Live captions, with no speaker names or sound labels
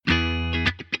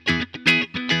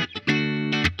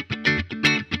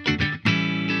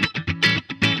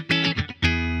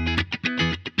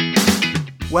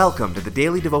Welcome to the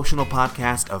daily devotional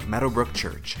podcast of Meadowbrook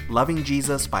Church, loving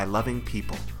Jesus by loving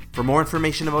people. For more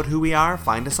information about who we are,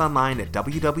 find us online at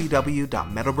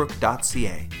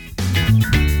www.meadowbrook.ca.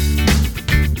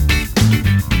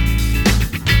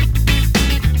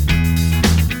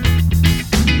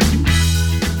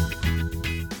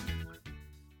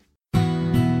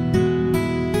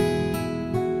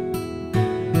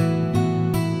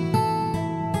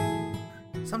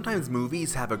 Sometimes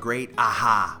movies have a great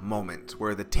aha moment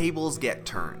where the tables get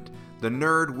turned. The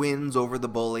nerd wins over the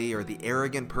bully, or the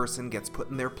arrogant person gets put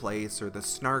in their place, or the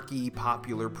snarky,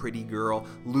 popular, pretty girl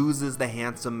loses the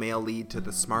handsome male lead to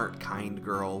the smart, kind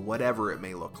girl, whatever it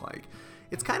may look like.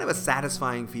 It's kind of a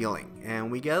satisfying feeling,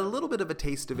 and we get a little bit of a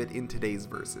taste of it in today's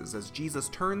verses as Jesus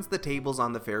turns the tables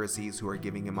on the Pharisees who are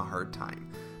giving him a hard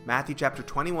time. Matthew chapter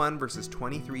 21, verses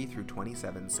 23 through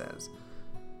 27 says,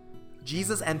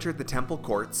 Jesus entered the temple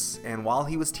courts, and while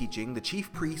he was teaching, the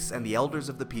chief priests and the elders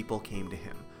of the people came to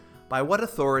him. "By what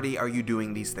authority are you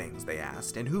doing these things?" they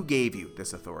asked, "and who gave you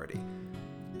this authority?"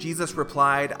 Jesus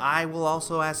replied, "I will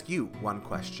also ask you one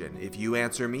question. If you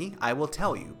answer me, I will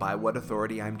tell you by what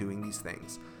authority I'm doing these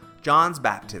things. John's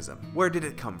baptism, where did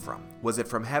it come from? Was it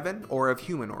from heaven or of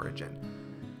human origin?"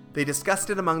 They discussed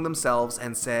it among themselves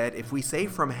and said, "If we say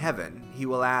from heaven, he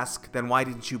will ask, then why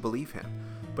didn't you believe him?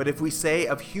 But if we say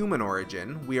of human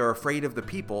origin, we are afraid of the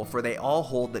people, for they all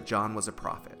hold that John was a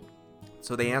prophet."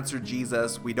 So they answered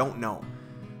Jesus, "We don't know."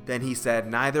 Then he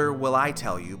said, "Neither will I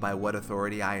tell you by what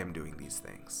authority I am doing these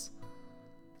things."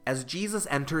 As Jesus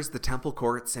enters the temple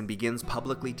courts and begins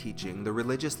publicly teaching, the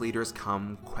religious leaders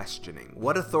come questioning.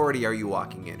 What authority are you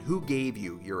walking in? Who gave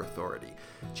you your authority?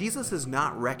 Jesus is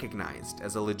not recognized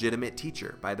as a legitimate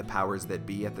teacher by the powers that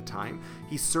be at the time.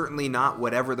 He's certainly not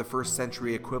whatever the first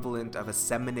century equivalent of a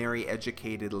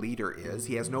seminary-educated leader is.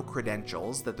 He has no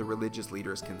credentials that the religious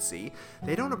leaders can see.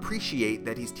 They don't appreciate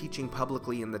that he's teaching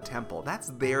publicly in the temple.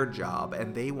 That's their job,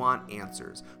 and they want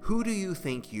answers. Who do you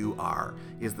think you are,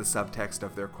 is the subtext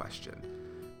of their question.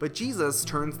 But Jesus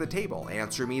turns the table.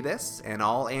 Answer me this, and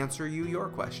I'll answer you your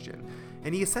question.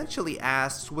 And he essentially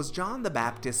asks, was John the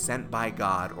Baptist sent by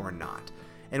God or not?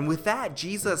 And with that,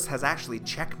 Jesus has actually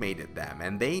checkmated them,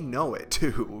 and they know it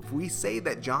too. If we say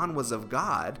that John was of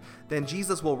God, then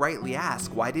Jesus will rightly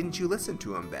ask, why didn't you listen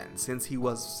to him then, since he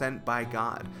was sent by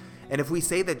God? And if we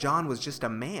say that John was just a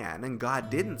man and God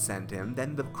didn't send him,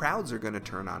 then the crowds are going to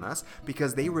turn on us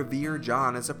because they revere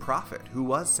John as a prophet who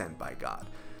was sent by God.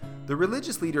 The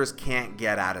religious leaders can't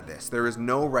get out of this. There is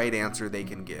no right answer they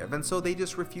can give, and so they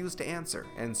just refuse to answer.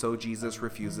 And so Jesus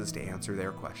refuses to answer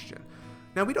their question.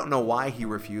 Now, we don't know why he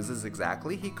refuses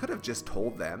exactly. He could have just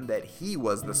told them that he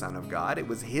was the Son of God. It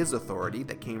was his authority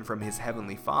that came from his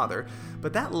heavenly Father,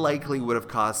 but that likely would have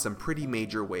caused some pretty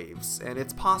major waves, and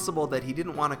it's possible that he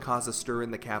didn't want to cause a stir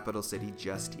in the capital city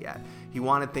just yet. He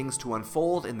wanted things to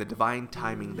unfold in the divine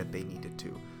timing that they needed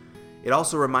to. It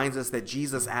also reminds us that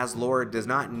Jesus as Lord does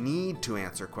not need to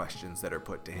answer questions that are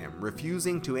put to him.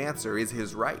 Refusing to answer is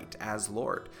his right as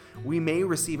Lord. We may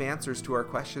receive answers to our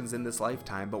questions in this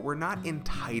lifetime, but we're not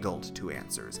entitled to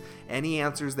answers. Any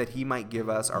answers that he might give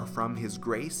us are from his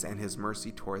grace and his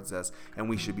mercy towards us, and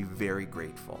we should be very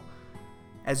grateful.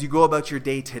 As you go about your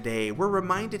day today, we're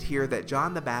reminded here that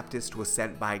John the Baptist was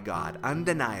sent by God,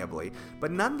 undeniably,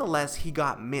 but nonetheless he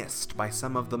got missed by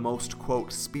some of the most,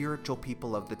 quote, spiritual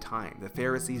people of the time. The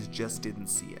Pharisees just didn't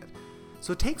see it.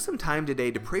 So take some time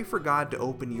today to pray for God to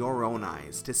open your own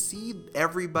eyes, to see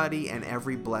everybody and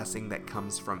every blessing that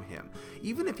comes from him.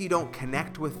 Even if you don't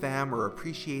connect with them or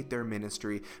appreciate their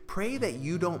ministry, pray that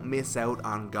you don't miss out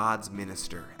on God's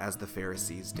minister as the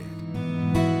Pharisees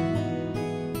did.